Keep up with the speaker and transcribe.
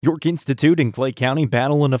York Institute and Clay County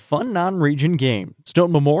battle in a fun non-region game.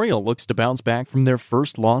 Stone Memorial looks to bounce back from their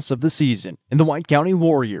first loss of the season, and the White County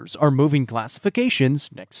Warriors are moving classifications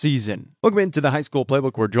next season. Welcome into the High School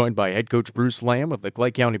Playbook. We're joined by head coach Bruce Lamb of the Clay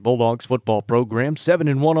County Bulldogs football program.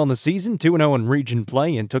 7-1 on the season, 2-0 in region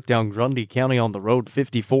play, and took down Grundy County on the road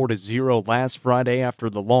 54-0 last Friday after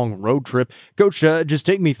the long road trip. Coach, just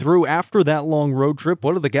take me through after that long road trip.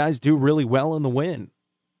 What do the guys do really well in the win?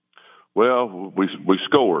 Well, we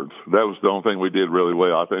scored. That was the only thing we did really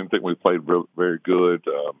well. I didn't think we played very good.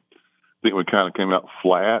 I think we kind of came out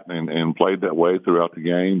flat and played that way throughout the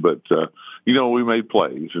game. But, we made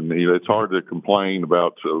plays. And, it's hard to complain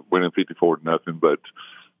about winning 54-0. But,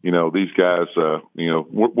 these guys,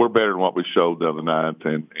 we're better than what we showed the other night.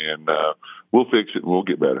 And we'll fix it and we'll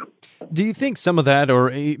get better. Do you think some of that, or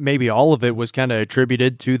maybe all of it, was kind of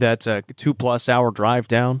attributed to that 2+ hour drive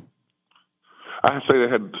down? I say that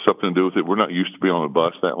had something to do with it. We're not used to being on the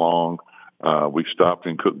bus that long. We stopped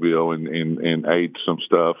in Cookeville and ate some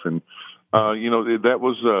stuff, and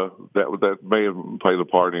that may have played a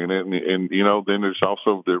part in it. And then there's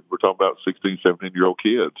also we're talking about 16, 17-year-old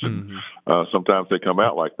kids, and sometimes they come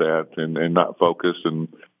out like that and not focused and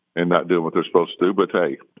not doing what they're supposed to do. But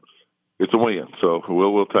hey, it's a win, so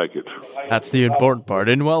we'll take it. That's the important part.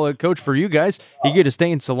 And, well, Coach, for you guys, you get to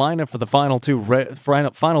stay in Salina for the final two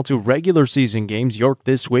regular season games, York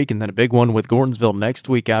this week, and then a big one with Gordonsville next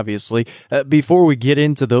week, obviously. Before we get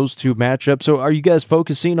into those two matchups, so are you guys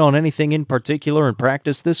focusing on anything in particular in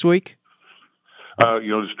practice this week?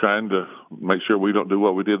 Just trying to make sure we don't do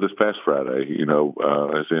what we did this past Friday,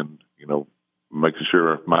 as in, making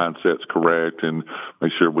sure our mindset's correct and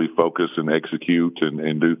make sure we focus and execute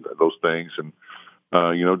and do those things and,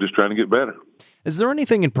 just trying to get better. Is there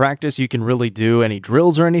anything in practice you can really do, any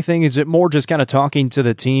drills or anything? Is it more just kind of talking to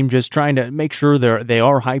the team, just trying to make sure they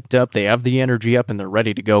are hyped up, they have the energy up, and they're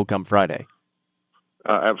ready to go come Friday?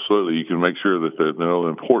 Absolutely. You can make sure that they know the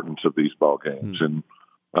importance of these ball games. And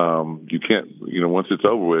you can't, once it's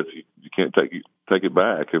over with, you can't take it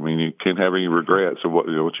back. I mean, you can't have any regrets of what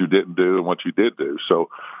you didn't do and what you did do. So,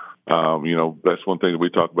 that's one thing that we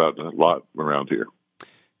talk about a lot around here.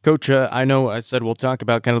 Coach, I know I said we'll talk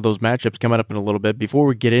about kind of those matchups coming up in a little bit. Before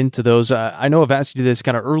we get into those, I know I've asked you this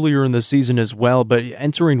kind of earlier in the season as well, but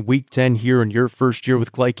entering Week 10 here in your first year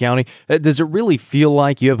with Clay County, does it really feel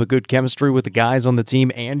like you have a good chemistry with the guys on the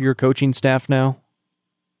team and your coaching staff now?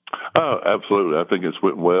 Oh, absolutely. I think it's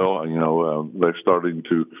went well. They're starting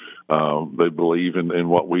to they believe in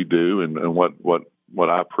what we do and what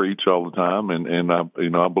I preach all the time, and I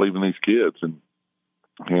believe in these kids, and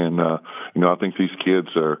I think these kids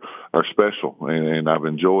are special, and I've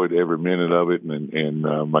enjoyed every minute of it, and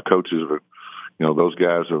my coaches are, those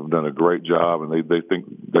guys have done a great job, and they think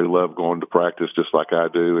they love going to practice just like I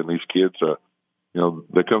do, and these kids,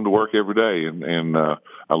 they come to work every day, and I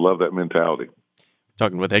love that mentality.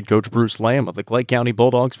 Talking with head coach Bruce Lamb of the Clay County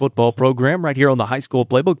Bulldogs football program right here on the High School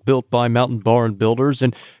Playbook, built by Mountain Barn Builders.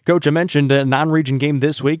 And, Coach, I mentioned a non-region game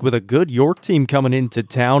this week with a good York team coming into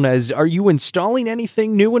town. Are you installing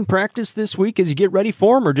anything new in practice this week as you get ready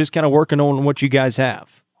for them, or just kind of working on what you guys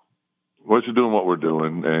have? We're just doing what we're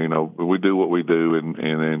doing. And, we do what we do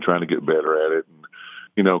and trying to get better at it.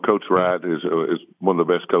 And, Coach Wright is one of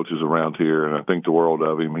the best coaches around here, and I think the world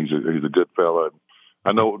of him. He's a good fella.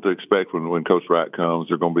 I know what to expect when Coach Wright comes.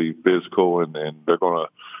 They're going to be physical, and they're going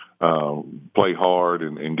to play hard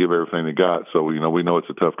and give everything they got. So, we know it's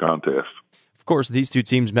a tough contest. Of course, these two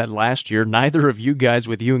teams met last year. Neither of you guys,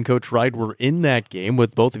 with you and Coach Wright, were in that game,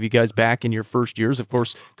 with both of you guys back in your first years. Of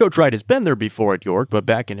course, Coach Wright has been there before at York, but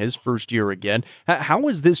back in his first year again. How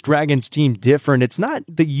is this Dragons team different? It's not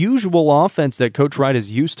the usual offense that Coach Wright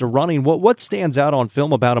is used to running. What stands out on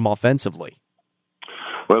film about him offensively?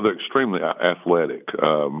 Well, they're extremely athletic.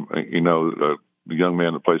 The young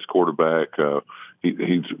man that plays quarterback, he's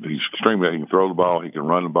extremely. He can throw the ball, he can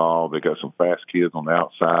run the ball. They got some fast kids on the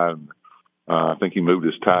outside. I think he moved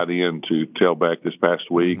his tight end to tailback this past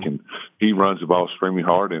week, and he runs the ball extremely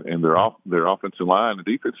hard. And their offensive line, the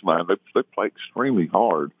defensive line, they play extremely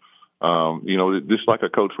hard. Just like a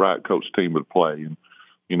Coach Wright coach team would play.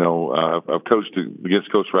 And I've coached against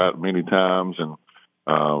Coach Wright many times, and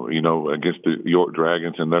against the York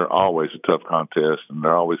Dragons, and they're always a tough contest, and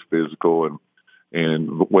they're always physical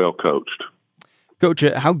and well coached. Coach,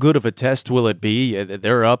 how good of a test will it be?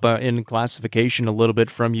 They're up in classification a little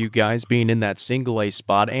bit from you guys being in that single A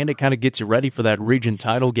spot, and it kind of gets you ready for that region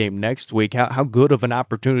title game next week. How good of an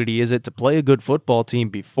opportunity is it to play a good football team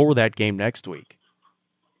before that game next week?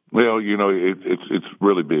 Well, it's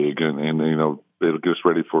really big, and it'll get us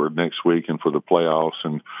ready for next week and for the playoffs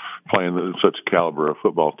and playing such a caliber of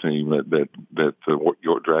football team that the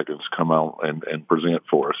York Dragons come out and present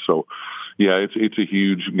for us. So, yeah, it's a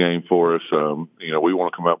huge game for us. We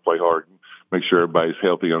want to come out and play hard, make sure everybody's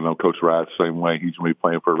healthy. I know Coach Wright's the same way. He's going to be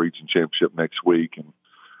playing for a region championship next week, and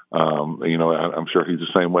I'm sure he's the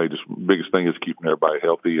same way. Just biggest thing is keeping everybody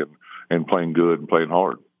healthy and playing good and playing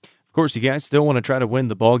hard. Of course, you guys still want to try to win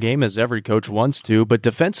the ball game, as every coach wants to, but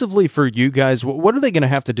defensively for you guys, what are they going to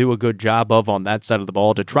have to do a good job of on that side of the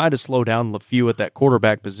ball to try to slow down LeFew at that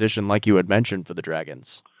quarterback position, like you had mentioned for the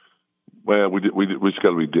Dragons? Well, we just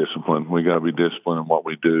got to be disciplined. We got to be disciplined in what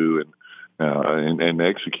we do and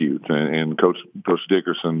execute. And Coach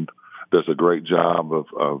Dickerson does a great job of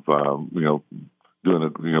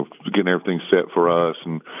getting everything set for us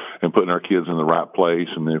and putting our kids in the right place.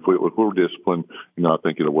 And if we're disciplined, I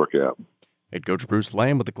think it'll work out. Head Coach Bruce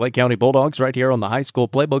Lamb with the Clay County Bulldogs right here on the High School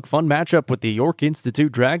Playbook. Fun matchup with the York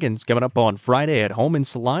Institute Dragons coming up on Friday at home in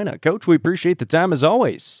Salina. Coach, we appreciate the time as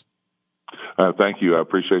always. Thank you. I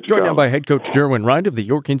appreciate you. Joined now by head coach Derwin Wright of the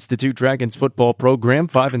York Institute Dragons football program,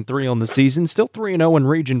 5-3 on the season, still 3-0 in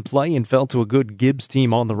region play, and fell to a good Gibbs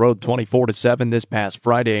team on the road, 24-7 this past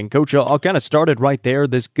Friday. And coach, I'll kind of start it right there.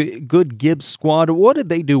 This good Gibbs squad, what did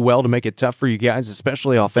they do well to make it tough for you guys,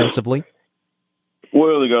 especially offensively?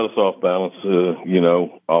 Well, they got us off balance,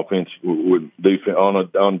 offense with defense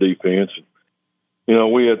on defense.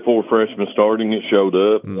 We had 4 freshmen starting. It showed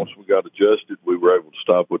up. And once we got adjusted, we were able to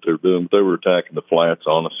stop what they were doing. But they were attacking the flats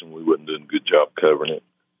on us, and we wasn't doing a good job covering it.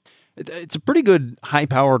 It's a pretty good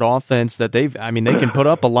high-powered offense that they can put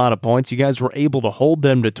up a lot of points. You guys were able to hold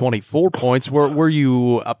them to 24 points. Were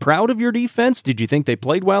you proud of your defense? Did you think they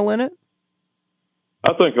played well in it?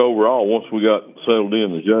 I think overall, once we got settled in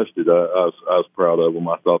and adjusted, I was proud of them.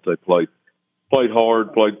 I thought they played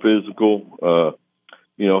hard, played physical.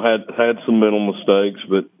 Had some mental mistakes,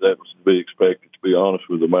 but that was to be expected, to be honest,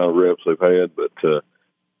 with the amount of reps they've had. But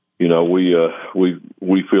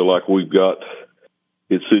we feel like we've got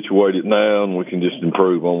it situated now, and we can just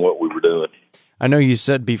improve on what we were doing. I know you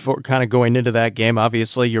said before, kind of going into that game,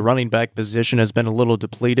 obviously your running back position has been a little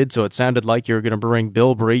depleted, so it sounded like you were going to bring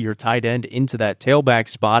Bilbrey, your tight end, into that tailback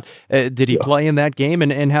spot. Did he play in that game,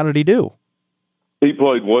 and how did he do? He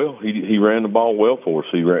played well. He ran the ball well for us.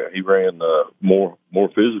 He ran more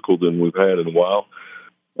physical than we've had in a while.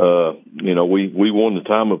 We won the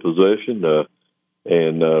time of possession,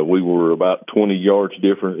 and we were about 20 yards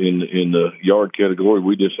different in the yard category.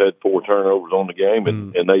 We just had 4 turnovers on the game,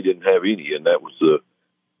 and they didn't have any, and that was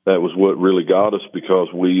what really got us,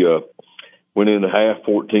 because we went into half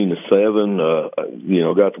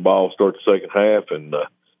 14-7. Got the ball start the second half, and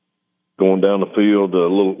going down the field a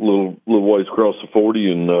little ways across the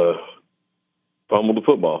 40 and fumbled the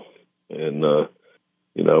football. And their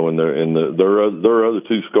other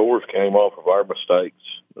 2 scores came off of our mistakes.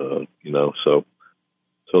 So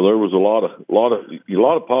there was a lot of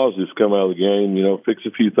positives come out of the game. Fix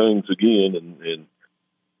a few things again, and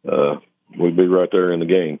we'd be right there in the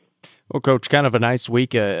game. Well, Coach, kind of a nice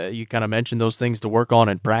week. You kind of mentioned those things to work on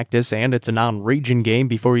in practice, and it's a non-region game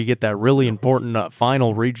before you get that really important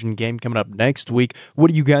final region game coming up next week.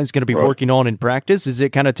 What are you guys going to be working on in practice? Is it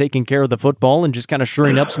kind of taking care of the football and just kind of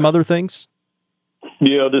shoring up some other things?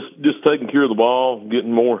 Yeah, just taking care of the ball,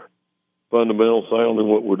 getting more fundamental sound in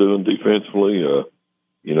what we're doing defensively.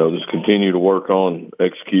 Just continue to work on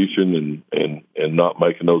execution and not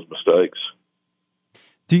making those mistakes.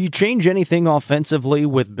 Do you change anything offensively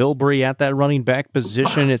with Bilbrey at that running back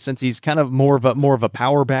position, since he's kind of more of a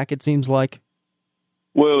power back, it seems like?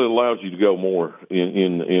 Well, it allows you to go more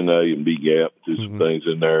in A and B gap, do some things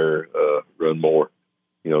in there, run more,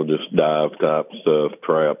 just dive type stuff,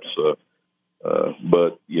 traps.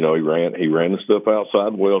 But he ran the stuff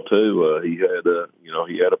outside well too. He had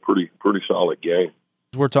a pretty solid game.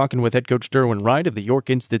 We're talking with head coach Derwin Wright of the York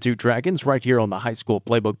Institute Dragons right here on the High School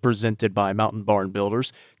Playbook presented by Mountain Barn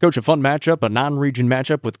Builders. Coach, a fun matchup, a non-region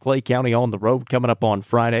matchup with Clay County on the road coming up on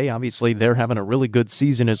Friday. Obviously, they're having a really good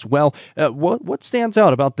season as well. What stands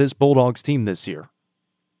out about this Bulldogs team this year?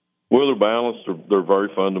 Well, they're balanced. They're very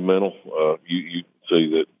fundamental. You see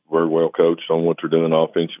that very well coached on what they're doing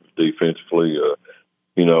offensively, defensively.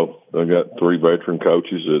 They've got 3 veteran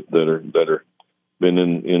coaches that are been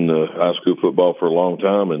in high school football for a long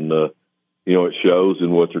time, and it shows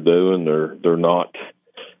in what they're doing. They're not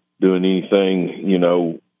doing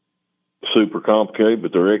anything super complicated,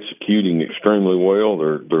 but they're executing extremely well.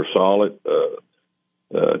 They're solid,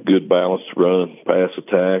 good balanced run, pass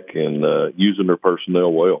attack, and using their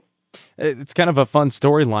personnel well. It's kind of a fun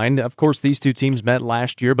storyline. Of course, these two teams met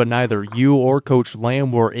last year, but neither you or Coach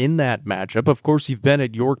Lamb were in that matchup. Of course, you've been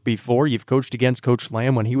at York before. You've coached against Coach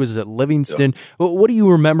Lamb when he was at Livingston. Yeah. What do you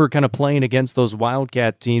remember kind of playing against those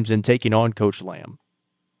Wildcat teams and taking on Coach Lamb?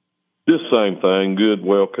 Just same thing. Good,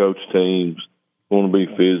 well-coached teams. Want to be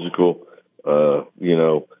physical.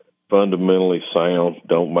 Fundamentally sound.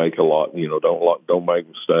 Don't make a lot. Don't make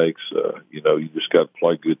mistakes. You just got to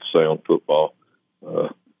play good, sound football.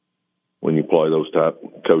 When you play those type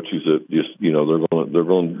coaches that just, they're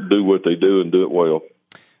going to do what they do and do it well.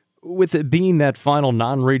 With it being that final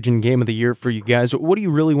non-region game of the year for you guys, what do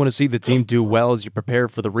you really want to see the team do well as you prepare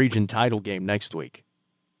for the region title game next week?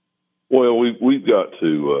 Well, we've got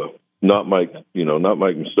to not make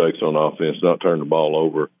mistakes on offense, not turn the ball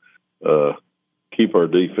over, keep our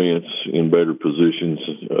defense in better positions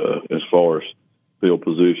as far as field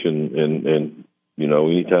position, and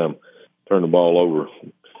anytime turn the ball over,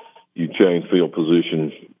 you change field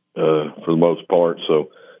position for the most part. So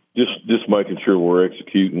just making sure we're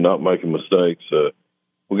executing, not making mistakes.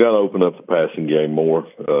 We got to open up the passing game more.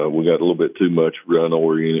 We got a little bit too much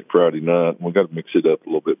run-oriented Friday night. We got to mix it up a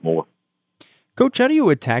little bit more. Coach, how do you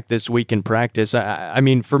attack this week in practice? I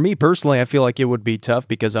mean, for me personally, I feel like it would be tough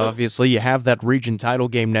because obviously you have that region title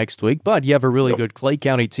game next week, but you have a really good Clay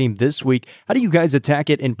County team this week. How do you guys attack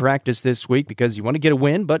it in practice this week? Because you want to get a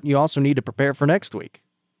win, but you also need to prepare for next week.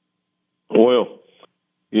 Well,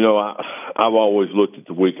 I've always looked at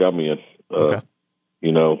the week I'm in,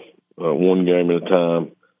 one game at a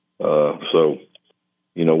time. So,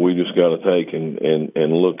 we just got to take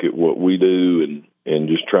and look at what we do and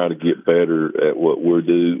just try to get better at what we're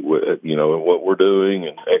what we're doing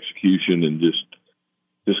and execution, and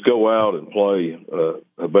just go out and play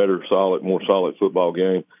a better, more solid football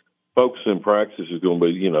game. Focus in practice is going to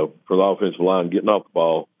be, for the offensive line, getting off the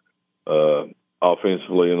ball,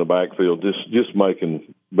 offensively in the backfield, just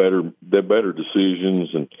making better decisions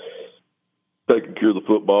and taking care of the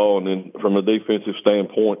football. And then from a defensive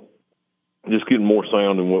standpoint, just getting more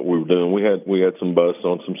sound in what we were doing. We had some busts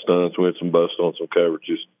on some stunts. We had some busts on some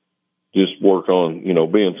coverages. Just work on,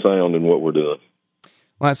 being sound in what we're doing.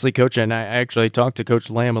 Lastly, Coach, and I actually talked to Coach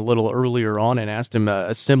Lamb a little earlier on and asked him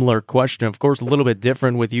a similar question. Of course, a little bit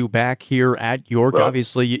different with you back here at York. Right.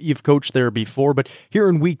 Obviously, you've coached there before, but here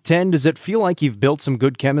in Week 10, does it feel like you've built some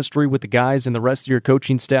good chemistry with the guys and the rest of your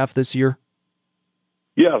coaching staff this year?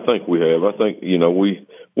 Yeah, I think we have. I think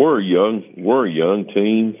we're a young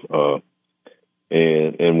team,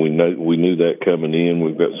 and we knew that coming in.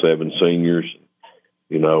 We've got 7 seniors.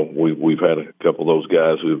 We've had a couple of those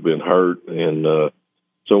guys who have been hurt, and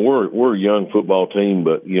so we're a young football team,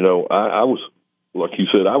 but I was, like you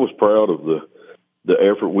said, I was proud of the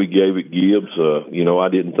effort we gave at Gibbs. I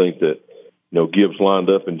didn't think that Gibbs lined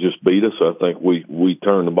up and just beat us. I think we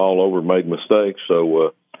turned the ball over and made mistakes.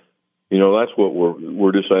 So that's what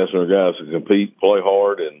we're just asking our guys to compete, play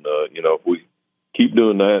hard, and if we keep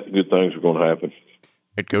doing that, good things are going to happen.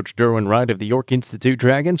 Head Coach Derwin Wright of the York Institute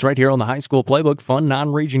Dragons right here on the High School Playbook. Fun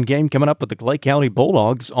non-region game coming up with the Clay County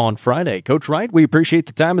Bulldogs on Friday. Coach Wright, we appreciate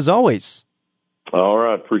the time as always. All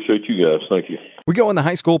right. Appreciate you guys. Thank you. We go in the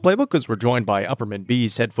High School Playbook because we're joined by Upperman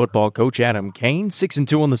Bees head football coach Adam Kane.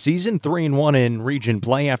 6-2 on the season, 3-1 in region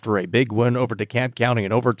play after a big win over Dekalb County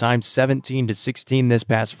in overtime, 17-16 this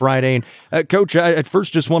past Friday. And Coach, I at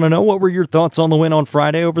first just want to know, what were your thoughts on the win on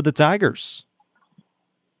Friday over the Tigers?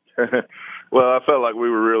 Well, I felt like we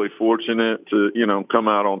were really fortunate to, come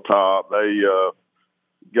out on top. They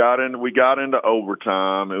we got into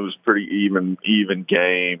overtime. It was pretty even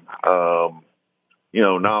game.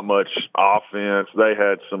 Not much offense. They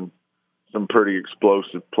had some pretty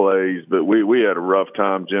explosive plays, but we had a rough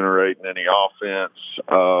time generating any offense.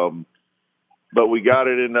 But we got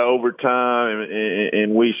it into overtime,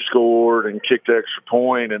 and we scored and kicked the extra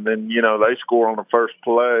point, and then, they score on the first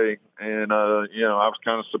play, and, I was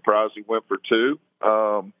kind of surprised he went for 2.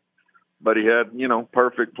 But he had,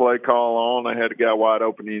 perfect play call on. They had a guy wide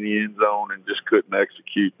open in the end zone and just couldn't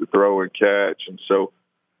execute the throw and catch. And so,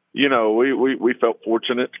 we felt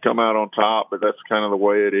fortunate to come out on top, but that's kind of the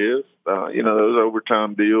way it is. Those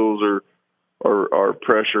overtime deals are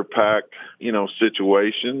pressure-packed,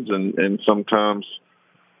 situations, and sometimes,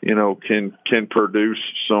 can produce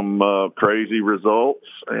some crazy results.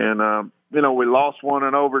 And we lost one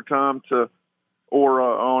in overtime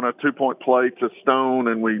on a 2-point play to Stone,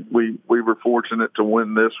 and we were fortunate to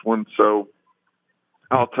win this one. So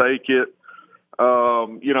I'll take it.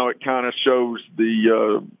 It kind of shows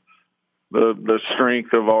the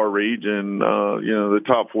strength of our region. The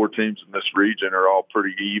top 4 teams in this region are all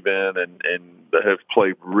pretty even and have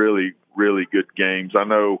played really, really good games. I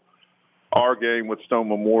know, our game with Stone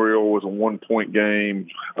Memorial was a 1-point game.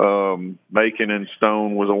 Macon and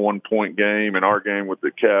Stone was a 1-point game, and our game with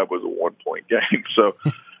Dekalb was a 1-point game. So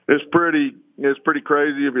it's pretty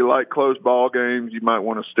crazy. If you like close ball games, you might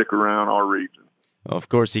want to stick around our region. Of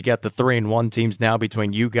course, you got the 3-1 teams now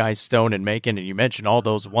between you guys, Stone and Macon, and you mentioned all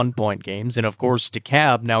those 1-point games. And, of course,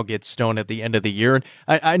 Dekalb now gets Stone at the end of the year. And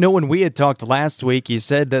I know when we had talked last week, you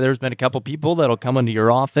said that there's been a couple people that'll come into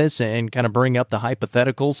your office and kind of bring up the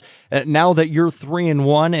hypotheticals. Now that you're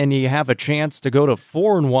 3-1 and you have a chance to go to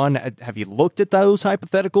 4-1, have you looked at those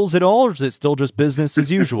hypotheticals at all, or is it still just business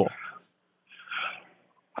as usual?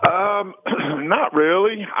 Not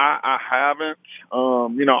really. I haven't.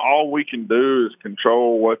 All we can do is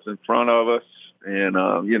control what's in front of us, and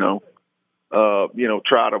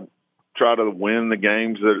try to win the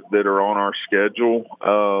games that are on our schedule.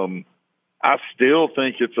 I still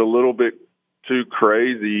think it's a little bit too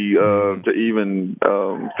crazy to even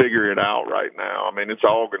figure it out right now. I mean, it's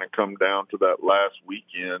all going to come down to that last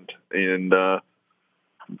weekend, and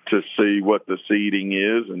to see what the seeding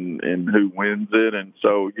is and who wins it. And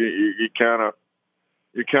so you're kind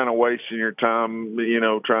of wasting your time,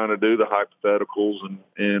 trying to do the hypotheticals.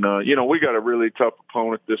 And we got a really tough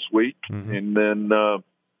opponent this week, and then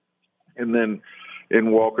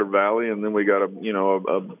in Walker Valley, and then we got a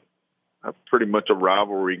pretty much a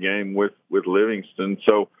rivalry game with Livingston.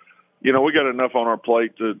 So, we got enough on our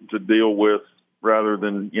plate to deal with rather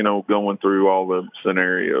than, going through all the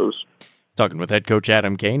scenarios. Talking with head coach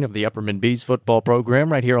Adam Kane of the Upperman Bees football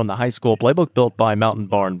program right here on the High School Playbook, built by Mountain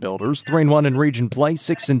Barn Builders. 3-1 in region play,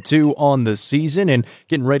 6-2 on the season, and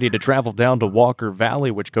getting ready to travel down to Walker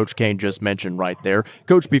Valley, which Coach Kane just mentioned right there.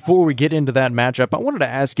 Coach, before we get into that matchup, I wanted to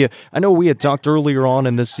ask you, I know we had talked earlier on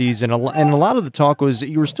in this season, and a lot of the talk was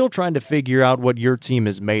you were still trying to figure out what your team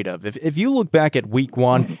is made of. If you look back at week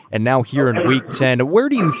 1 and now here in week 10, where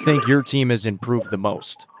do you think your team has improved the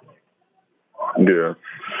most? Yeah.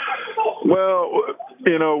 Well,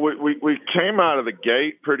 we came out of the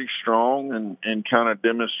gate pretty strong and kind of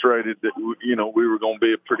demonstrated that, we were going to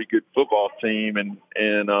be a pretty good football team and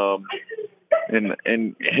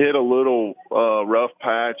hit a little rough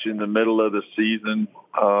patch in the middle of the season.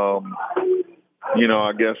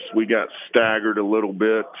 I guess we got staggered a little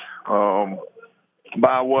bit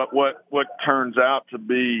by what turns out to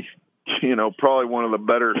be, probably one of the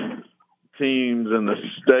better teams in the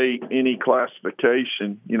state, any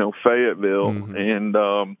classification, Fayetteville. And,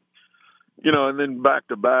 and then back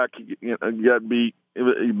to back, you got beat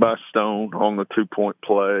by Stone on the 2-point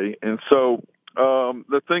play. And so,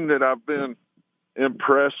 the thing that I've been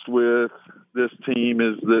impressed with this team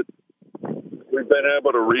is that we've been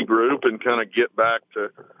able to regroup and kind of get back to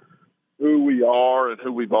who we are and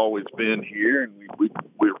who we've always been here. And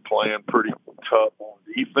we're playing pretty tough on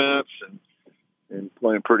defense and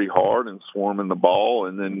playing pretty hard and swarming the ball.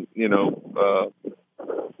 And then,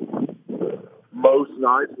 most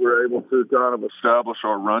nights we're able to kind of establish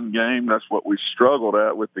our run game. That's what we struggled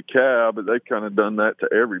at with Dekalb, but they've kind of done that to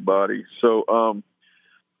everybody. So, I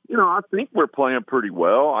think we're playing pretty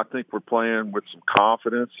well. I think we're playing with some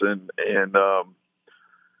confidence and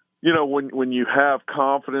when you have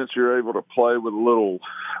confidence, you're able to play with a little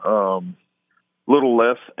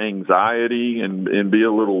less anxiety and be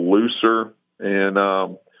a little looser. And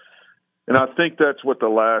I think that's what the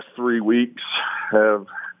last 3 weeks has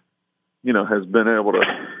been able to.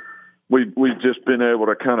 We've just been able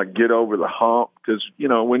to kind of get over the hump because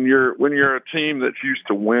when you're a team that's used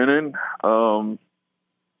to winning,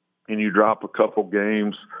 and you drop a couple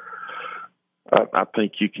games, I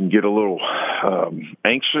think you can get a little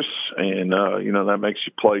anxious, and that makes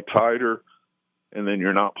you play tighter, and then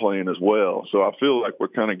you're not playing as well. So I feel like we're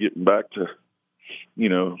kind of getting back to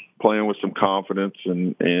playing with some confidence,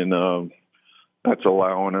 and that's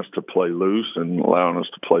allowing us to play loose and allowing us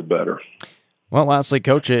to play better. Well, lastly,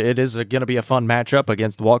 Coach, it is going to be a fun matchup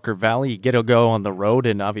against Walker Valley. You get to go on the road,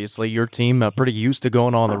 and obviously your team pretty used to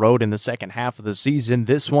going on the road in the second half of the season.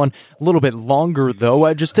 This one a little bit longer,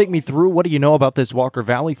 though. Just take me through, what do you know about this Walker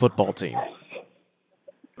Valley football team?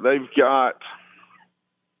 They've got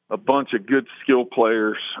a bunch of good skill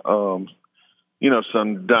players,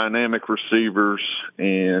 some dynamic receivers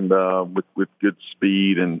and with good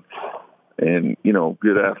speed and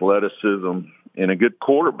good athleticism, and a good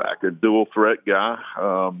quarterback, a dual threat guy.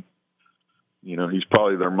 He's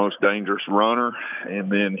probably their most dangerous runner, and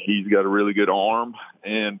then he's got a really good arm.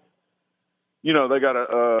 And they got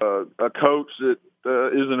a coach that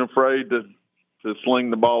isn't afraid to sling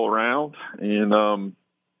the ball around and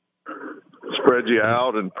spread you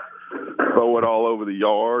out and throw it all over the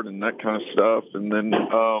yard and that kind of stuff. And then,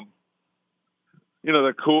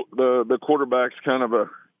 the quarterback's kind of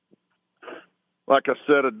like I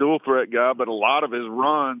said, a dual threat guy, but a lot of his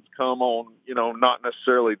runs come on, not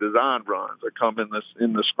necessarily designed runs. They come in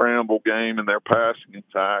the scramble game and their passing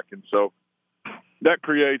attack. And so that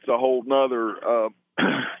creates a whole nother,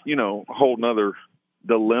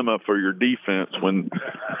 dilemma for your defense when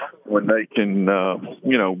they can,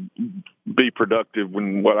 be productive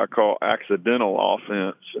when what I call accidental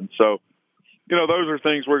offense. And so, those are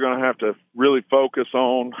things we're going to have to really focus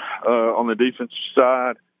on the defensive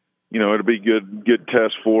side. It'll be good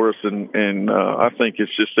test for us, and I think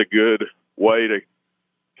it's just a good way to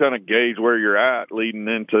kind of gauge where you're at leading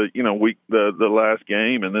into the last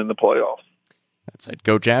game and then the playoffs. That's head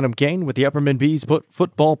coach Adam Kane with the Upperman Bees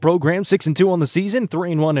football program, 6-2 on the season,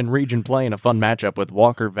 3-1 in region play, and a fun matchup with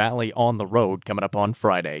Walker Valley on the road coming up on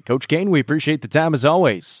Friday. Coach Kane, we appreciate the time as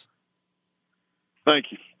always. Thank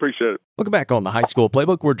you. Appreciate it. Welcome back on the High School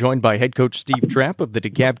Playbook. We're joined by head coach Steve Trapp of the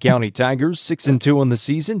Dekalb County Tigers, 6-2 on the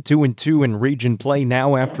season, 2-2 in region play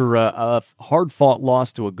now after a hard-fought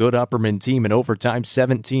loss to a good Upperman team in overtime,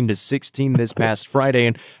 17-16 this past Friday.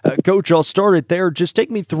 And Coach, I'll start it there. Just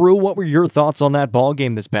take me through what were your thoughts on that ball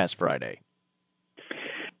game this past Friday?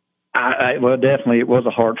 Well, definitely, it was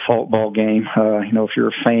a hard-fought ball game. If you're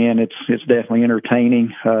a fan, it's definitely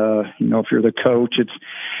entertaining. If you're the coach,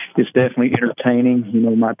 it's definitely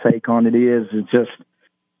entertaining. My take on it is it's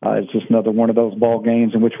just another one of those ball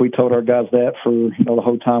games in which we told our guys that for the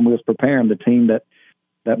whole time we was preparing. The team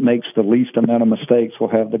that makes the least amount of mistakes will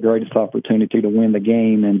have the greatest opportunity to win the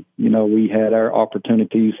game, and we had our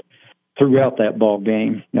opportunities throughout that ball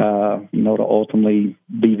game, to ultimately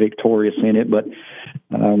be victorious in it. But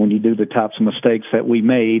when you do the types of mistakes that we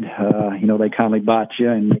made, they kindly bite you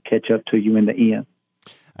and they catch up to you in the end.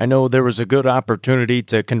 I know there was a good opportunity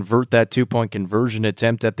to convert that 2-point conversion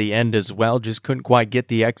attempt at the end as well, just couldn't quite get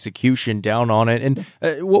the execution down on it. And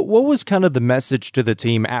what was kind of the message to the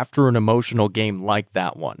team after an emotional game like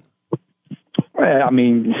that one? I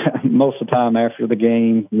mean, most of the time after the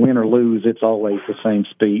game, win or lose, it's always the same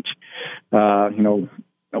speech.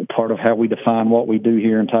 Part of how we define what we do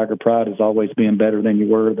here in Tiger Pride is always being better than you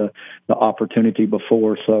were the opportunity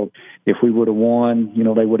before. So if we would have won,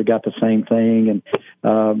 they would have got the same thing.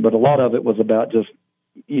 And but a lot of it was about just,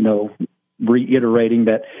 reiterating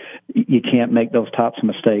that you can't make those types of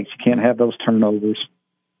mistakes. You can't have those turnovers.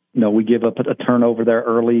 We give up a turnover there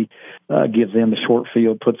early, gives them the short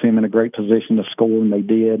field, puts them in a great position to score, and they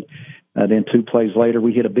did. Then 2 plays later,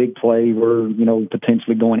 we hit a big play. We're,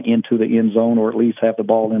 potentially going into the end zone or at least have the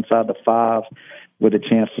ball inside the 5 with a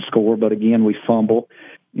chance to score. But again, we fumbled.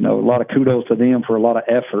 A lot of kudos to them for a lot of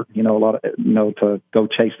effort, to go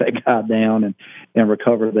chase that guy down and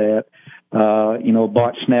recover that. A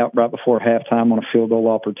botch snap right before halftime on a field goal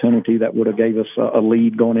opportunity that would have gave us a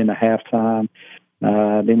lead going into halftime.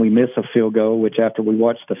 Then we miss a field goal, which after we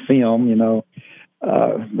watched the film,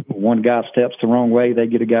 one guy steps the wrong way, they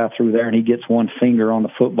get a guy through there, and he gets one finger on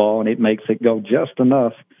the football, and it makes it go just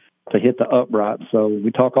enough to hit the upright. So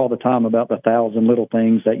we talk all the time about the 1,000 little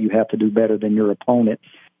things that you have to do better than your opponent,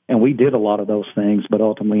 and we did a lot of those things, but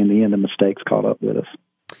ultimately in the end, the mistakes caught up with us.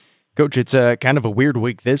 Coach, it's kind of a weird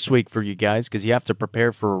week this week for you guys because you have to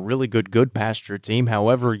prepare for a really Goodpasture team.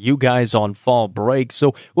 However, you guys on fall break.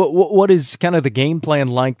 So what is kind of the game plan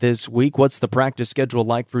like this week? What's the practice schedule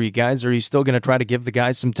like for you guys? Are you still going to try to give the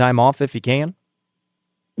guys some time off if you can?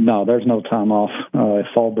 No, there's no time off.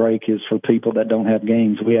 Fall break is for people that don't have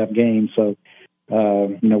games. We have games. So,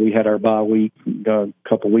 we had our bye week a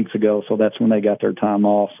couple weeks ago, so that's when they got their time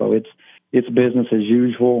off. So it's business as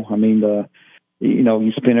usual. I mean,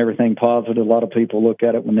 you spin everything positive. A lot of people look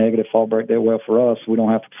at it with negative. Fall break did well for us. We don't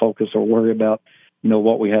have to focus or worry about,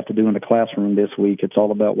 what we have to do in the classroom this week. It's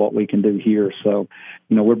all about what we can do here. So,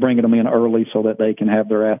 we're bringing them in early so that they can have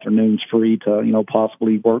their afternoons free to,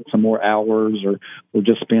 possibly work some more hours or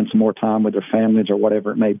just spend some more time with their families or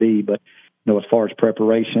whatever it may be. But, as far as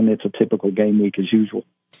preparation, it's a typical game week as usual.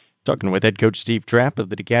 Talking with head coach Steve Trapp of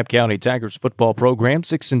the Dekalb County Tigers football program,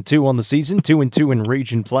 6-2 on the season, 2-2 in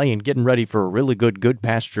region play, and getting ready for a really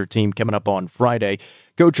Goodpasture team coming up on Friday.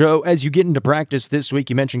 Coach, as you get into practice this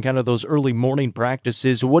week, you mentioned kind of those early morning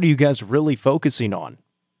practices. What are you guys really focusing on?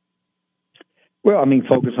 Well,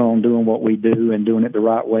 focus on doing what we do and doing it the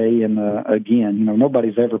right way. And again,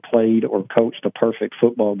 nobody's ever played or coached a perfect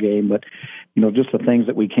football game, but just the things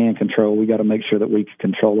that we can control, we got to make sure that we can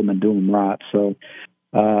control them and do them right. So.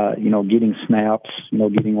 Getting snaps,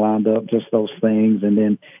 getting lined up, just those things. And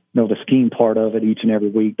then, the scheme part of it each and every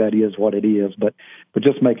week, that is what it is. But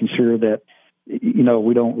just making sure that,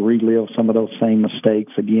 we don't relive some of those same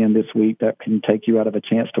mistakes again this week that can take you out of a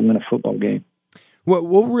chance to win a football game. What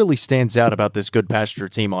really stands out about this Goodpasture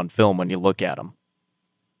team on film when you look at them?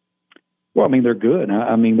 Well, I mean, they're good.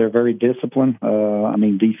 I mean, they're very disciplined. I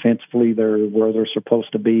mean, defensively, they're where they're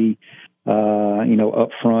supposed to be. Up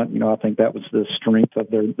front, I think that was the strength of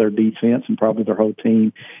their defense and probably their whole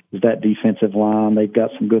team is that defensive line. They've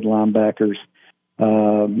got some good linebackers.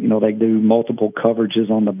 They do multiple coverages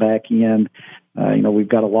on the back end. We've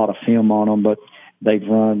got a lot of film on them, but they've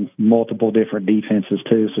run multiple different defenses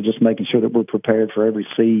too. So just making sure that we're prepared for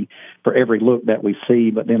every look that we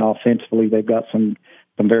see. But then offensively, they've got some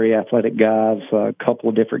very athletic guys, a couple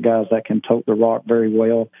of different guys that can tote the rock very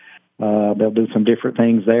well. They'll do some different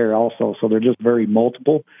things there also. So they're just very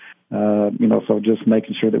multiple, so just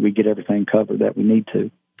making sure that we get everything covered that we need to.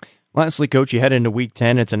 Lastly, Coach, you head into Week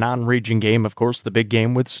 10. It's a non-region game, of course, the big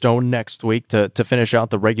game with Stone next week to finish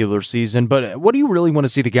out the regular season. But what do you really want to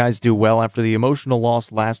see the guys do well after the emotional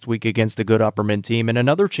loss last week against a good Upperman team and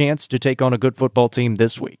another chance to take on a good football team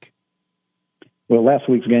this week? Well, last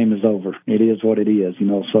week's game is over. It is what it is,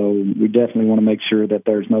 so we definitely want to make sure that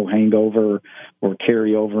there's no hangover or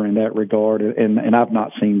carryover in that regard, and I've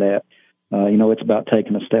not seen that. It's about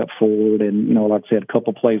taking a step forward, and, like I said, a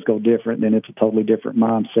couple plays go different, then it's a totally different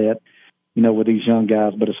mindset, with these young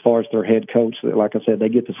guys. But as far as their head coach, like I said, they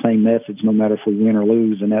get the same message no matter if we win or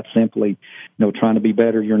lose, and that's simply, trying to be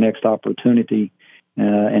better your next opportunity,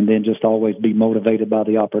 and then just always be motivated by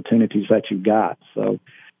the opportunities that you got. So,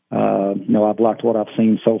 I've liked what I've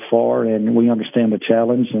seen so far, and we understand the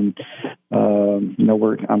challenge, and,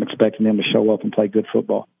 I'm expecting them to show up and play good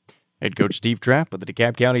football. Head coach Steve Trapp of the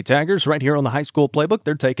Dekalb County Tigers right here on the High School Playbook.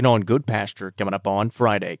 They're taking on Goodpasture coming up on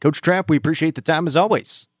Friday. Coach Trapp, we appreciate the time as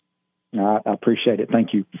always. I appreciate it.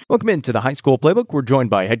 Thank you. Welcome into the High School Playbook. We're joined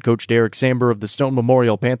by head coach Derek Samber of the Stone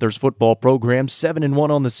Memorial Panthers football program, 7-1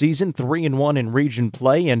 on the season, 3-1 in region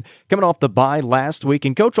play, and coming off the bye last week.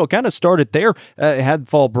 And Coach, I'll kind of start it there. Had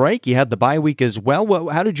fall break. You had the bye week as well.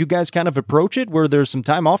 How did you guys kind of approach it? Were there some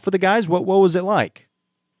time off for the guys? What was it like?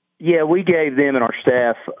 Yeah, we gave them and our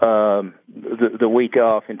staff the week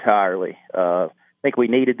off entirely. I think we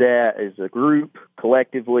needed that as a group,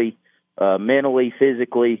 collectively, mentally,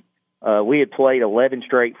 physically. We had played 11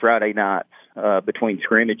 straight Friday nights between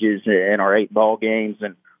scrimmages and our 8 ball games,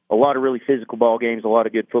 and a lot of really physical ball games, a lot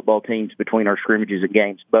of good football teams between our scrimmages and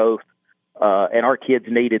games both. And our kids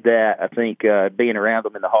needed that. I think being around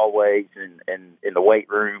them in the hallways and in the weight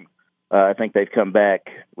room, I think they've come back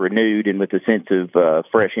renewed and with a sense of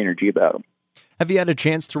fresh energy about them. Have you had a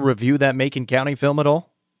chance to review that Macon County film at all?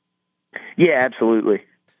 Yeah, absolutely.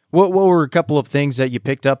 What were a couple of things that you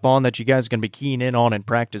picked up on that you guys are going to be keying in on in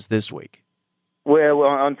practice this week? Well,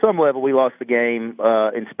 on some level, we lost the game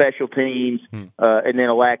in special teams and then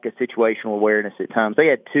a lack of situational awareness at times. They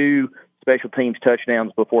had 2 special teams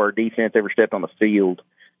touchdowns before our defense ever stepped on the field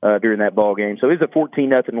during that ball game. So it was a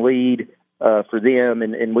 14-0 lead for them,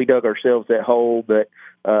 and we dug ourselves that hole. But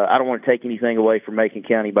I don't want to take anything away from Macon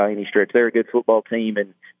County by any stretch. They're a good football team,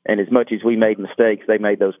 and as much as we made mistakes, they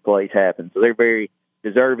made those plays happen. So they're very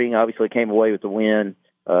deserving. Obviously came away with the win,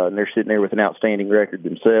 and they're sitting there with an outstanding record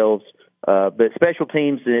themselves. But special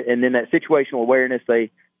teams and then that situational awareness, they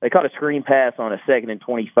caught a screen pass on a 2nd and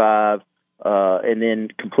 25, and then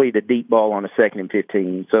completed a deep ball on a 2nd and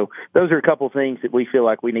 15. So those are a couple of things that we feel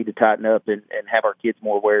like we need to tighten up and have our kids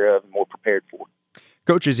more aware of and more prepared for.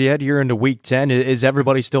 Coach, as you head here into Week 10, is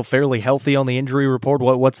everybody still fairly healthy on the injury report?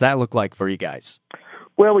 What's that look like for you guys?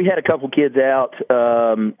 Well, we had a couple kids out,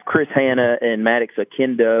 Chris Hanna and Maddox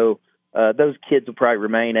Akendo. Those kids will probably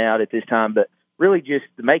remain out at this time, but really just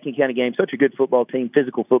the Macon County game, such a good football team,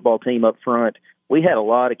 physical football team up front. We had a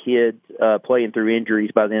lot of kids playing through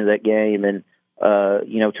injuries by the end of that game, and,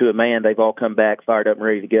 to a man, they've all come back fired up and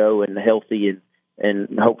ready to go and healthy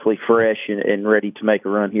and hopefully fresh and ready to make a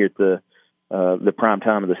run here at the prime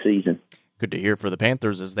time of the season. Good to hear for the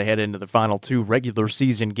Panthers as they head into the final 2 regular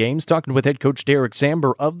season games. Talking with head coach Derek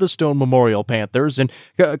Samber of the Stone Memorial Panthers. And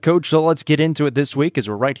Coach, so let's get into it this week as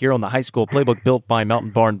we're right here on the High School Playbook built by Mountain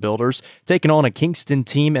Barn Builders, taking on a Kingston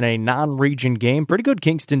team in a non-region game. Pretty good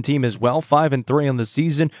Kingston team as well, 5-3 on the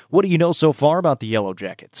season. What do you know so far about the Yellow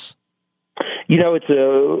Jackets? It's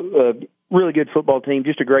a really good football team,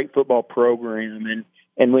 just a great football program.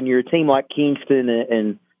 And when you're a team like Kingston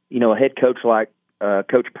and a head coach like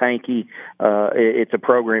Coach Pankey, it's a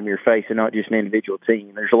program you're facing, not just an individual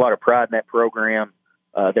team. There's a lot of pride in that program.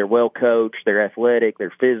 They're well coached, they're athletic,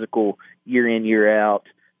 they're physical year in, year out.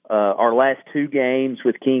 Our last 2 games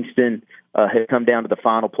with Kingston have come down to the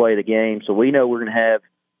final play of the game, so we know we're going to have,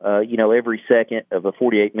 every second of a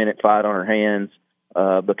 48-minute fight on our hands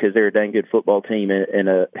because they're a dang good football team and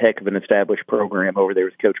a heck of an established program over there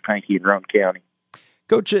with Coach Pankey in Roane County.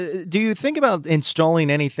 Coach, do you think about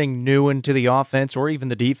installing anything new into the offense or even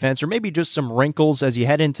the defense, or maybe just some wrinkles as you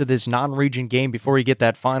head into this non-region game before you get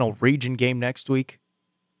that final region game next week?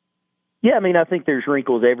 Yeah, I mean, I think there's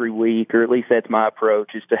wrinkles every week, or at least that's my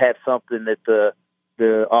approach, is to have something that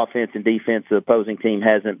the offense and defense of the opposing team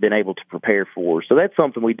hasn't been able to prepare for. So that's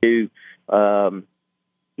something we do,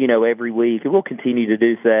 every week. And we'll continue to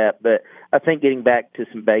do that. But I think getting back to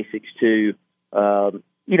some basics too,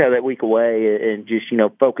 that week away and just,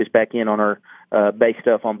 focus back in on our base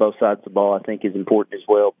stuff on both sides of the ball, I think is important as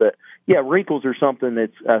well. But, yeah, wrinkles are something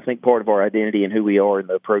that's, I think, part of our identity and who we are and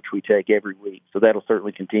the approach we take every week. So that'll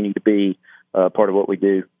certainly continue to be part of what we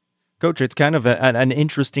do. Coach, it's kind of an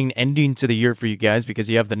interesting ending to the year for you guys because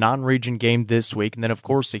you have the non-region game this week and then, of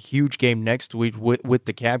course, a huge game next week with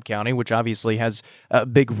Dekalb County, which obviously has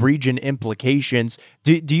big region implications.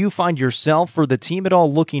 Do you find yourself or the team at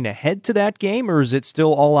all looking ahead to that game, or is it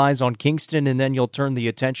still all eyes on Kingston and then you'll turn the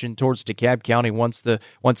attention towards Dekalb County once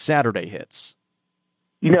Saturday hits?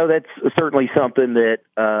 That's certainly something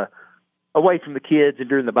that away from the kids and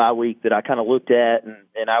during the bye week that I kind of looked at,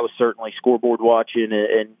 and I was certainly scoreboard watching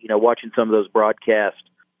and watching some of those broadcasts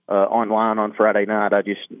online on Friday night. I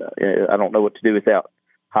don't know what to do without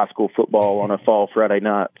high school football on a fall Friday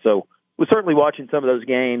night. So we're certainly watching some of those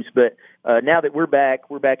games, but now that we're back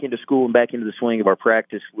into school and back into the swing of our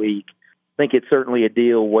practice week, I think it's certainly a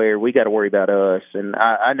deal where we got to worry about us. And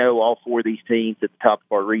I know all four of these teams at the top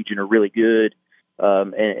of our region are really good,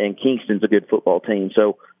 and Kingston's a good football team.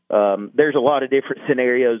 So there's a lot of different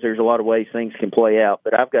scenarios. There's a lot of ways things can play out,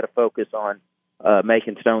 but I've got to focus on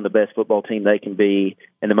making Stone the best football team they can be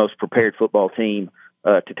and the most prepared football team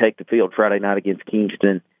to take the field Friday night against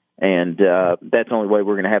Kingston. And that's the only way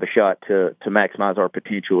we're going to have a shot to maximize our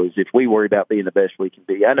potential is if we worry about being the best we can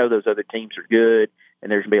be. I know those other teams are good,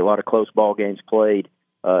 and there's going to be a lot of close ball games played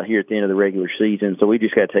here at the end of the regular season, so we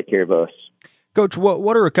just got to take care of us. Coach,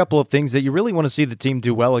 what are a couple of things that you really want to see the team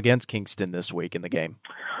do well against Kingston this week in the game?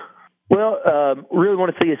 Well, really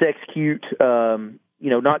want to see us execute,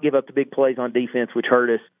 not give up the big plays on defense, which hurt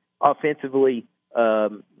us. Offensively,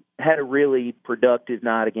 had a really productive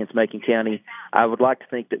night against Macon County. I would like to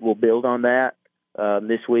think that we'll build on that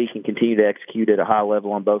this week and continue to execute at a high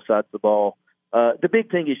level on both sides of the ball. The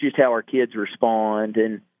big thing is just how our kids respond.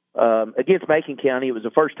 And against Macon County, it was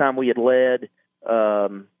the first time we had led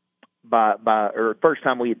first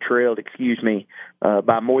time we had trailed,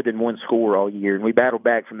 by more than one score all year. And we battled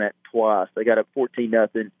back from that twice. They got up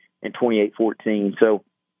 14-0 and 28-14. So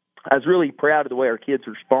I was really proud of the way our kids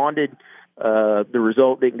responded. The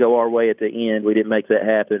result didn't go our way at the end. We didn't make that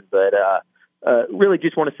happen. But really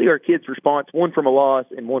just want to see our kids' response, one from a loss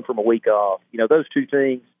and one from a week off. Those two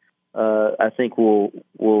things I think will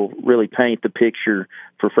really paint the picture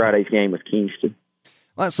for Friday's game with Kingston.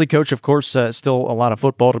 Lastly, Coach, of course, still a lot of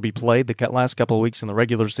football to be played the last couple of weeks in the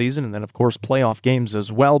regular season, and then, of course, playoff games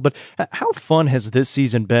as well. But how fun has this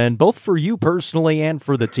season been, both for you personally and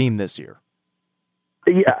for the team this year?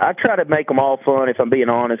 Yeah, I try to make them all fun, if I'm being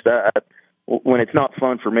honest. When it's not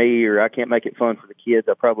fun for me or I can't make it fun for the kids,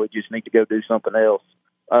 I probably just need to go do something else.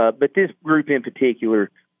 But this group in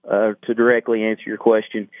particular, to directly answer your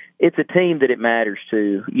question, it's a team that it matters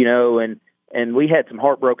to, and we had some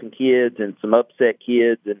heartbroken kids and some upset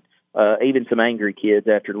kids and even some angry kids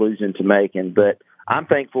after losing to Macon. But I'm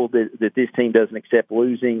thankful that this team doesn't accept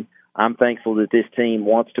losing. I'm thankful that this team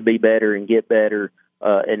wants to be better and get better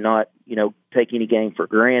and not, take any game for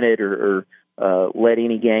granted or let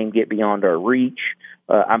any game get beyond our reach.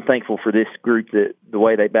 I'm thankful for this group, the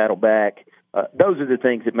way they battle back. Those are the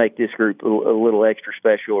things that make this group a little extra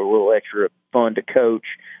special or a little extra fun to coach.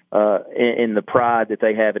 In the pride that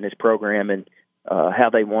they have in this program and how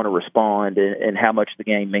they want to respond and how much the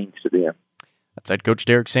game means to them. That's head coach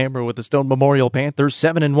Derek Samber with the Stone Memorial Panthers,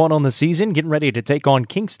 7-1 on the season, getting ready to take on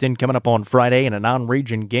Kingston coming up on Friday in a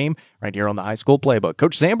non-region game right here on the High School Playbook.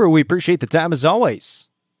 Coach Samber, we appreciate the time as always.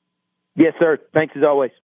 Yes, sir. Thanks as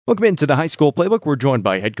always. Welcome into the High School Playbook. We're joined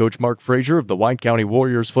by head coach Mark Frazier of the White County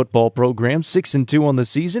Warriors football program, 6-2 on the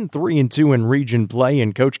season, 3-2 in region play.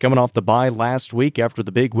 And coach, coming off the bye last week after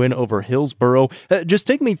the big win over Hillsboro. Just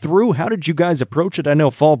take me through, how did you guys approach it? I know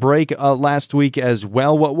fall break last week as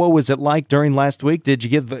well. What was it like during last week? Did you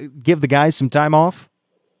give the guys some time off?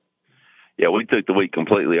 Yeah, we took the week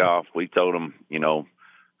completely off. We told them,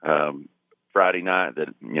 Friday night that,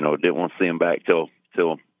 didn't want to see them back till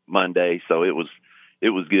Monday. So it was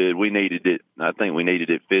good. We needed it. I think we needed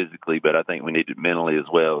it physically, but I think we needed it mentally as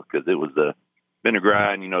well because it was been a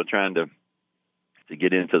grind, trying to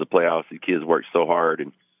get into the playoffs. The kids worked so hard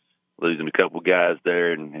and losing a couple guys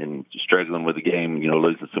there and struggling with the game,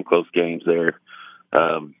 losing some close games there.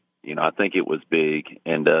 I think it was big.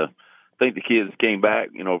 And I think the kids came back,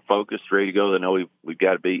 focused, ready to go. They know we've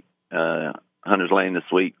got to beat Hunters Lane this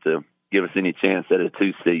week to give us any chance at a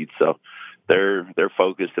 2 seed. So they're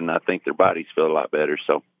focused, and I think their bodies feel a lot better.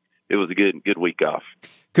 So it was a good week off.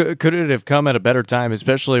 Could it have come at a better time,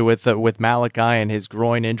 especially with Malachi and his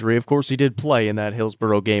groin injury? Of course, he did play in that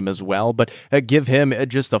Hillsborough game as well, but give him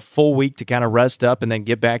just a full week to kind of rest up and then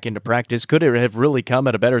get back into practice. Could it have really come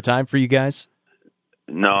at a better time for you guys?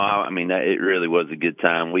 No, I mean, it really was a good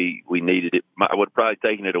time. We needed it. I would have probably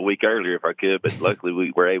taken it a week earlier if I could, but luckily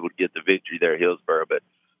we were able to get the victory there at Hillsborough. But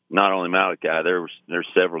not only Malachi, there's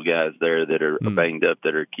several guys there that are banged up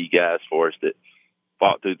that are key guys for us that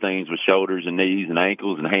fought through things with shoulders and knees and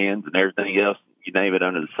ankles and hands and everything else. You name it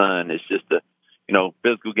under the sun. It's just a,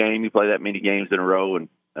 physical game. You play that many games in a row and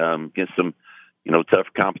against some, tough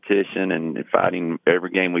competition and fighting. Every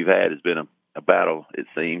game we've had has been a battle, it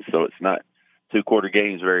seems. So it's not 2-quarter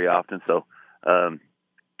games very often. So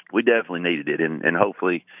we definitely needed it. And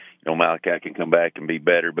hopefully, Malachi can come back and be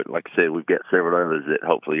better. But like I said, we've got several others that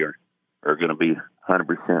hopefully are going to be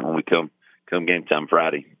 100% when we come game time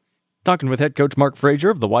Friday. Talking with head coach Mark Frazier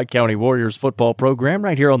of the White County Warriors football program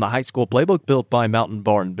right here on the High School Playbook, built by Mountain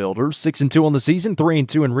Barn Builders. 6-2 on the season,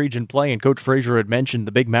 3-2 in region play, and Coach Frazier had mentioned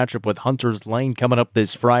the big matchup with Hunters Lane coming up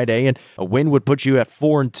this Friday, and a win would put you at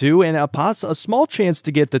 4-2, and a small chance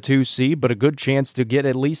to get the 2 seed, but a good chance to get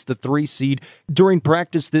at least the 3 seed during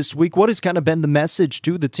practice this week. What has kind of been the message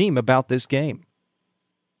to the team about this game?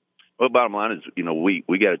 Well, bottom line is, we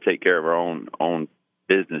got to take care of our own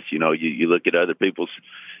business. You look at other people's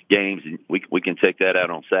games, and we can check that out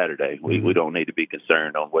on Saturday. We don't need to be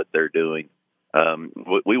concerned on what they're doing.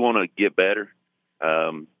 We want to get better.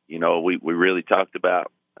 We really talked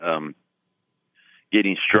about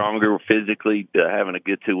getting stronger physically, having a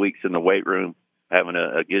good 2 weeks in the weight room, having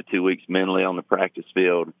a good 2 weeks mentally on the practice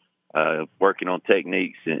field, working on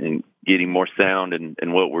techniques and getting more sound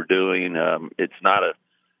in what we're doing. It's not a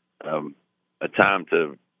time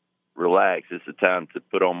to relax. It's a time to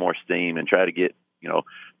put on more steam and try to get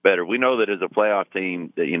better. We know that as a playoff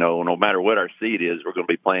team that, no matter what our seed is, we're going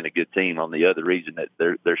to be playing a good team on the other region that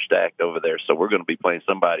they're stacked over there. So we're going to be playing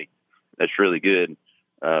somebody that's really good,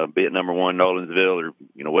 be it number 1 Nolensville or,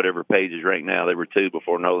 whatever Page is right now. They were 2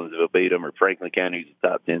 before Nolensville beat them, or Franklin County is a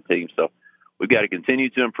top 10 team. So we've got to continue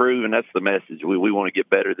to improve, and that's the message. We want to get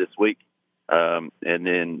better this week. And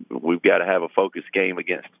then we've got to have a focused game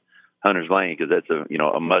against Hunters Lane, because that's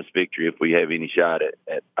a must victory if we have any shot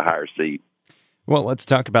at a higher seed. Well, let's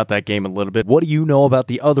talk about that game a little bit. What do you know about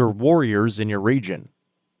the other Warriors in your region?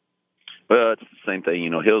 Well, it's the same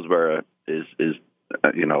thing. Hillsborough is they've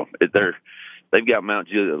got Mount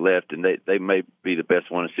Juliet left, and they may be the best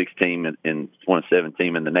 1-6 team and 1-7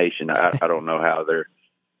 team in the nation. I don't know how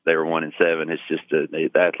they were 1-7. It's just the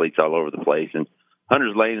athletes all over the place. And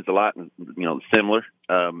Hunters Lane is a lot, similar.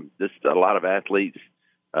 Just a lot of athletes.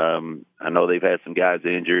 I know they've had some guys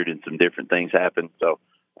injured and some different things happen. So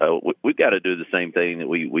we've got to do the same thing that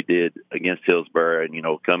we did against Hillsborough, and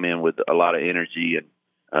come in with a lot of energy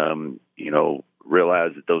and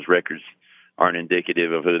realize that those records aren't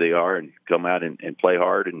indicative of who they are, and come out and play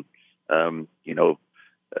hard and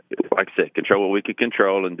like I said, control what we could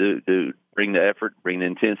control and do bring the effort, bring the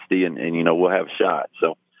intensity, and we'll have a shot.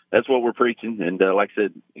 So that's what we're preaching. And like I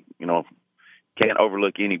said, can't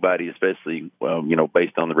overlook anybody, especially,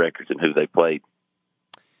 based on the records and who they played.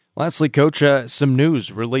 Lastly, Coach, some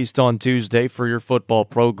news released on Tuesday for your football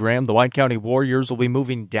program. The White County Warriors will be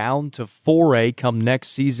moving down to 4A come next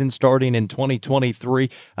season, starting in 2023.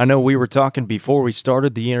 I know we were talking before we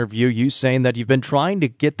started the interview, you saying that you've been trying to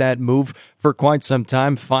get that move for quite some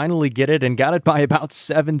time, finally get it, and got it by about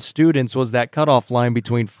 7 students was that cutoff line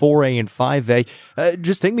between 4A and 5A.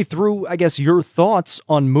 Just take me through, I guess, your thoughts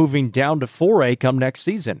on moving down to 4A come next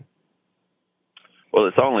season. Well,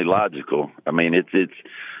 it's only logical. I mean, it's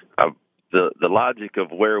the logic of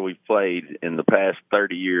where we've played in the past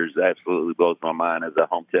 30 years absolutely blows my mind as a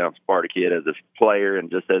hometown Sparta kid, as a player, and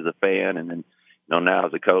just as a fan, and then now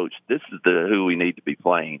as a coach. This is who we need to be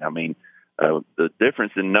playing. I mean, the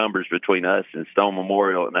difference in numbers between us and Stone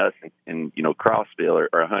Memorial and us and Crossville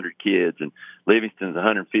are 100 kids, and Livingston's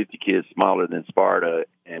 150 kids smaller than Sparta,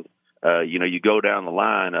 and you go down the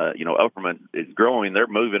line, Upperman is growing. They're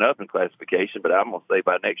moving up in classification, but I'm going to say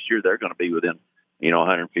by next year they're going to be within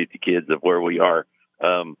 150 kids of where we are.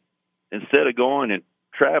 Instead of going and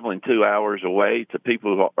traveling 2 hours away to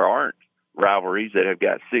people who aren't rivalries that have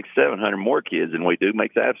got 600-700 more kids than we do,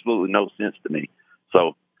 makes absolutely no sense to me.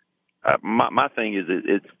 So my thing is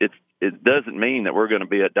it doesn't mean that we're going to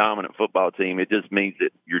be a dominant football team. It just means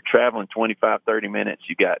that you're traveling 25-30 minutes.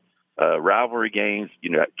 You got rivalry games. You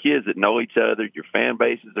know, kids that know each other. Your fan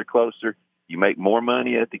bases are closer. You make more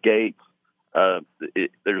money at the gates.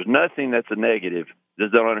 There's nothing that's a negative.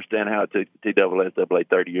 Just don't understand how it took the TSSAA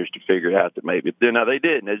 30 years to figure out that maybe. No, they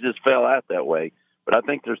didn't. It just fell out that way. But I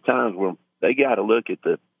think there's times when they got to look at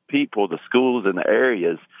the people, the schools, and the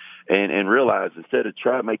areas and realize instead of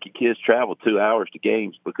trying to make your kids travel 2 hours to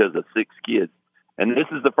games because of 6 kids. And this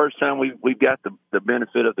is the first time we've got the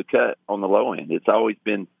benefit of the cut on the low end. It's always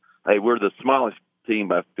been, hey, we're the smallest team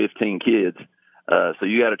by 15 kids. So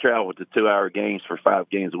you got to travel to 2-hour games for 5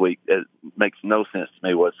 games a week. It makes no sense to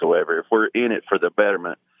me whatsoever. If we're in it for the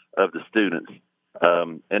betterment of the students,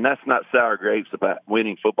 and that's not sour grapes about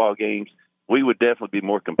winning football games, we would definitely be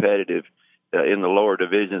more competitive in the lower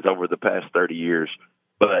divisions over the past 30 years.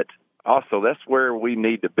 But also, that's where we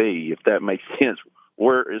need to be, if that makes sense.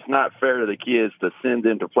 It's not fair to the kids to send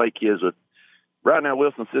them to play kids with. Right now,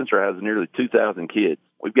 Wilson Central has nearly 2,000 kids.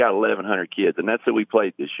 We've got 1,100 kids, and that's who we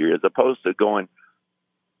played this year, as opposed to going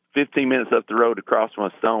 15 minutes up the road across from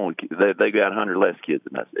a Stone. They got 100 less kids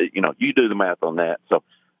than us. You know, you do the math on that. So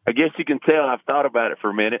I guess you can tell I've thought about it for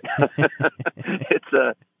a minute.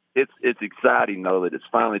 It's exciting, though, that it's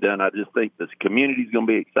finally done. I just think the community's going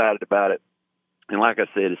to be excited about it. And like I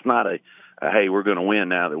said, it's not a hey, we're going to win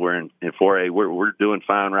now that we're in 4A. We're doing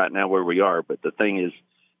fine right now where we are. But the thing is,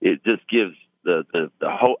 it just gives the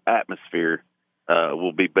whole atmosphere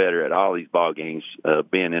will be better at all these ball games,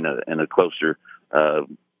 being in a closer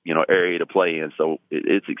area to play in. So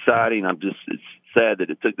it's exciting. It's sad that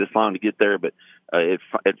it took this long to get there, but it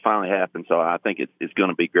finally happened. So I think it's going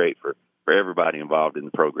to be great for everybody involved in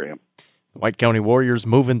the program. The White County Warriors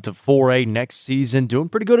moving to 4A next season, doing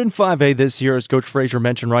pretty good in 5A this year, as Coach Frazier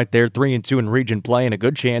mentioned right there. 3-2 in region play and a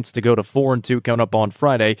good chance to go to 4-2 coming up on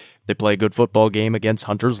Friday. They play a good football game against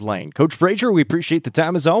Hunters Lane. Coach Frazier, we appreciate the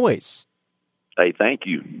time as always. Hey, thank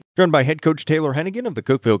you. Joined by head coach Taylor Hennigan of the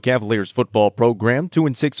Cookeville Cavaliers football program.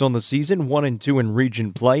 2-6 on the season, 1-2 in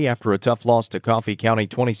region play after a tough loss to Coffee County,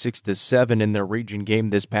 26-7 in their region game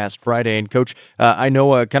this past Friday. And Coach, I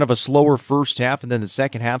know kind of a slower first half, and then the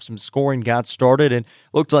second half, some scoring got started, and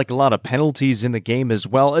looked like a lot of penalties in the game as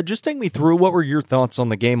well. Just take me through, what were your thoughts on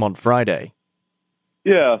the game on Friday?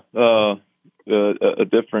 Yeah, a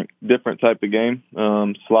different type of game,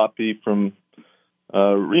 sloppy from.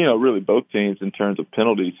 Really both teams in terms of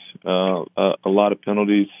penalties. A lot of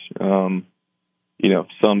penalties, some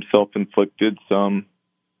self-inflicted, some,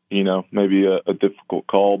 maybe a difficult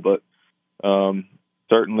call, but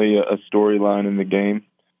certainly a storyline in the game.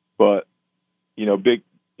 But,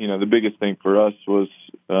 the biggest thing for us was,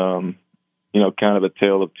 kind of a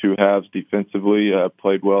tale of two halves defensively.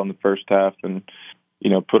 Played well in the first half and,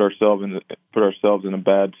 put ourselves in a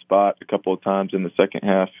bad spot a couple of times in the second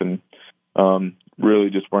half, and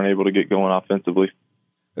really just weren't able to get going offensively.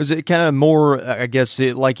 Is it kind of more, I guess,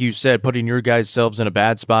 like you said, putting your guys' selves in a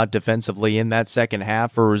bad spot defensively in that second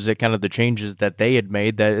half, or is it kind of the changes that they had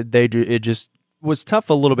made that it just was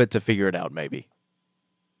tough a little bit to figure it out, maybe?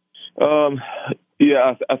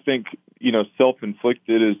 Yeah, I think,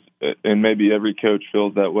 self-inflicted is, and maybe every coach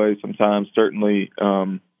feels that way sometimes. Certainly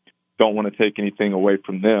don't want to take anything away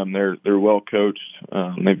from them. They're well coached.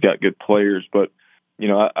 They've got good players, but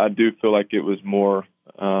I do feel like it was more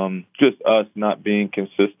just us not being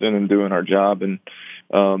consistent and doing our job. And,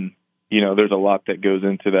 there's a lot that goes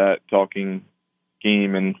into that, talking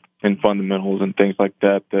scheme and fundamentals and things like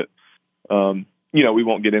that, we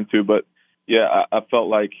won't get into. But, yeah, I felt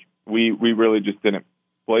like we really just didn't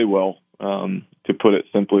play well, to put it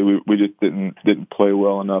simply. We just didn't play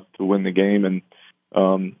well enough to win the game. And,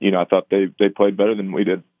 I thought they played better than we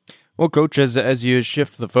did. Well, Coach, as you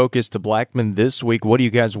shift the focus to Blackman this week, what are you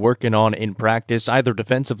guys working on in practice, either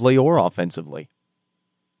defensively or offensively?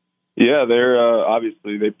 Yeah, they're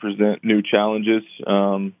obviously they present new challenges,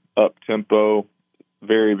 up tempo,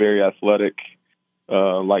 very, very athletic,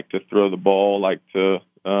 like to throw the ball, like to,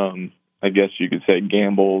 I guess you could say,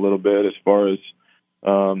 gamble a little bit as far as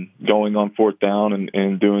going on fourth down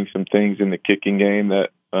and doing some things in the kicking game that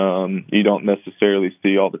you don't necessarily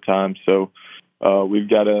see all the time. So we've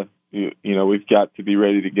got to be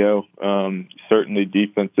ready to go. Certainly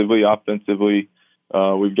defensively, offensively,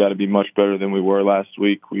 we've got to be much better than we were last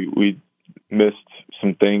week. We missed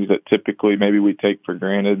some things that typically maybe we take for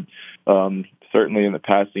granted, certainly in the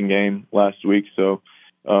passing game last week. So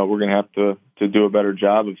we're going to have to do a better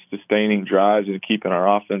job of sustaining drives and keeping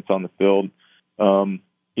our offense on the field.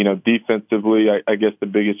 Defensively, I guess the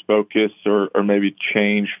biggest focus or maybe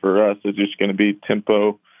change for us is just going to be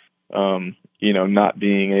tempo. Not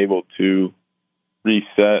being able to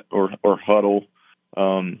reset or huddle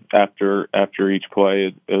after each play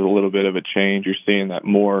is a little bit of a change. You're seeing that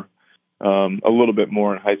more a little bit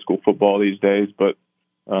more in high school football these days, but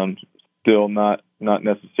still not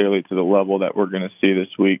necessarily to the level that we're going to see this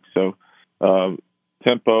week. So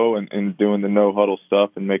tempo and doing the no huddle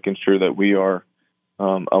stuff and making sure that we are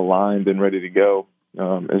aligned and ready to go is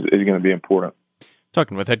going to be important.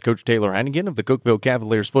 Talking with head coach Taylor Hannigan of the Cookeville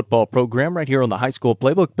Cavaliers football program right here on the High School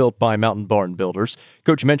Playbook built by Mountain Barn Builders.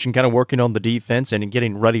 Coach, you mentioned kind of working on the defense and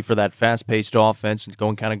getting ready for that fast-paced offense and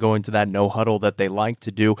going to that no-huddle that they like to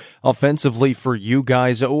do. Offensively for you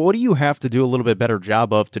guys, what do you have to do a little bit better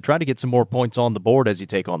job of to try to get some more points on the board as you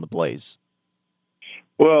take on the Blaze?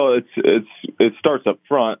 Well, it starts up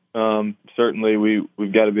front. Certainly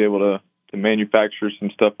we've got to be able to manufacture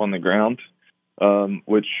some stuff on the ground.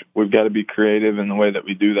 Which we've got to be creative in the way that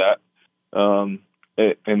we do that. And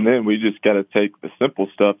then we just got to take the simple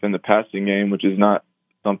stuff in the passing game, which is not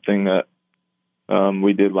something that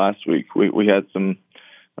we did last week. We had some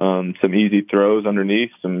easy throws underneath,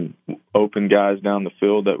 some open guys down the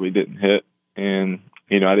field that we didn't hit. And,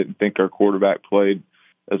 I didn't think our quarterback played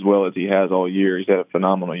as well as he has all year. He's had a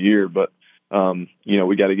phenomenal year, but,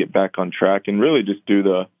 we got to get back on track and really just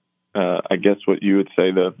do I guess what you would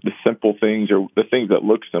say, the simple things or the things that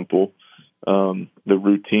look simple, the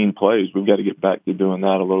routine plays. We've got to get back to doing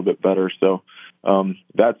that a little bit better. So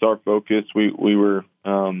that's our focus. We were,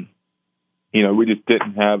 we just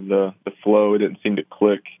didn't have the flow. It didn't seem to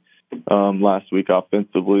click last week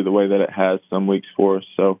offensively the way that it has some weeks for us.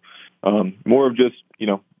 So more of just,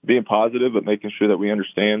 being positive, but making sure that we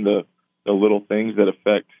understand the little things that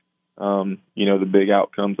affect the big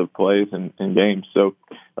outcomes of plays and games. So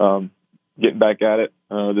getting back at it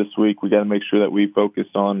this week, we got to make sure that we focus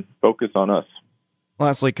on us.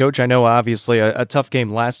 Lastly, Coach, I know obviously a tough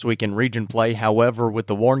game last week in region play. However, with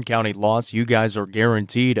the Warren County loss, you guys are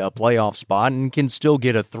guaranteed a playoff spot and can still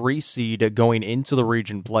get a 3 seed going into the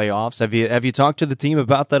region playoffs. Have you talked to the team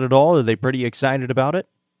about that at all? Are they pretty excited about it?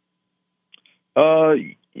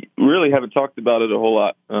 Really haven't talked about it a whole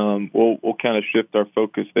lot. We'll kind of shift our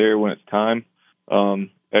focus there when it's time.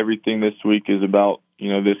 Everything this week is about,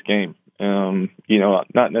 this game.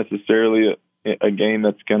 Not necessarily a game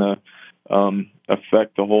that's going to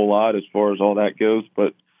affect a whole lot as far as all that goes.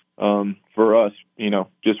 But for us,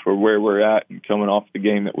 just for where we're at and coming off the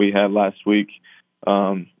game that we had last week,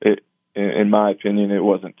 in my opinion, it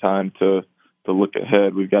wasn't time to look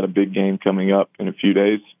ahead. We've got a big game coming up in a few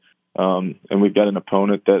days. And we've got an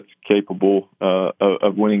opponent that's capable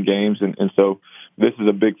of winning games. And so this is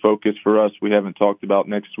a big focus for us. We haven't talked about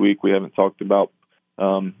next week. We haven't talked about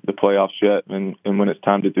the playoffs yet. And when it's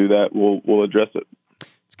time to do that, we'll address it.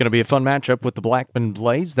 It's going to be a fun matchup with the Blackman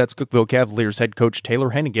Blaze. That's Cookeville Cavaliers head coach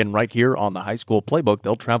Taylor Hannigan right here on the High School Playbook.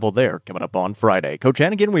 They'll travel there coming up on Friday. Coach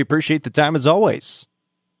Hannigan, we appreciate the time as always.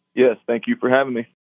 Yes, thank you for having me.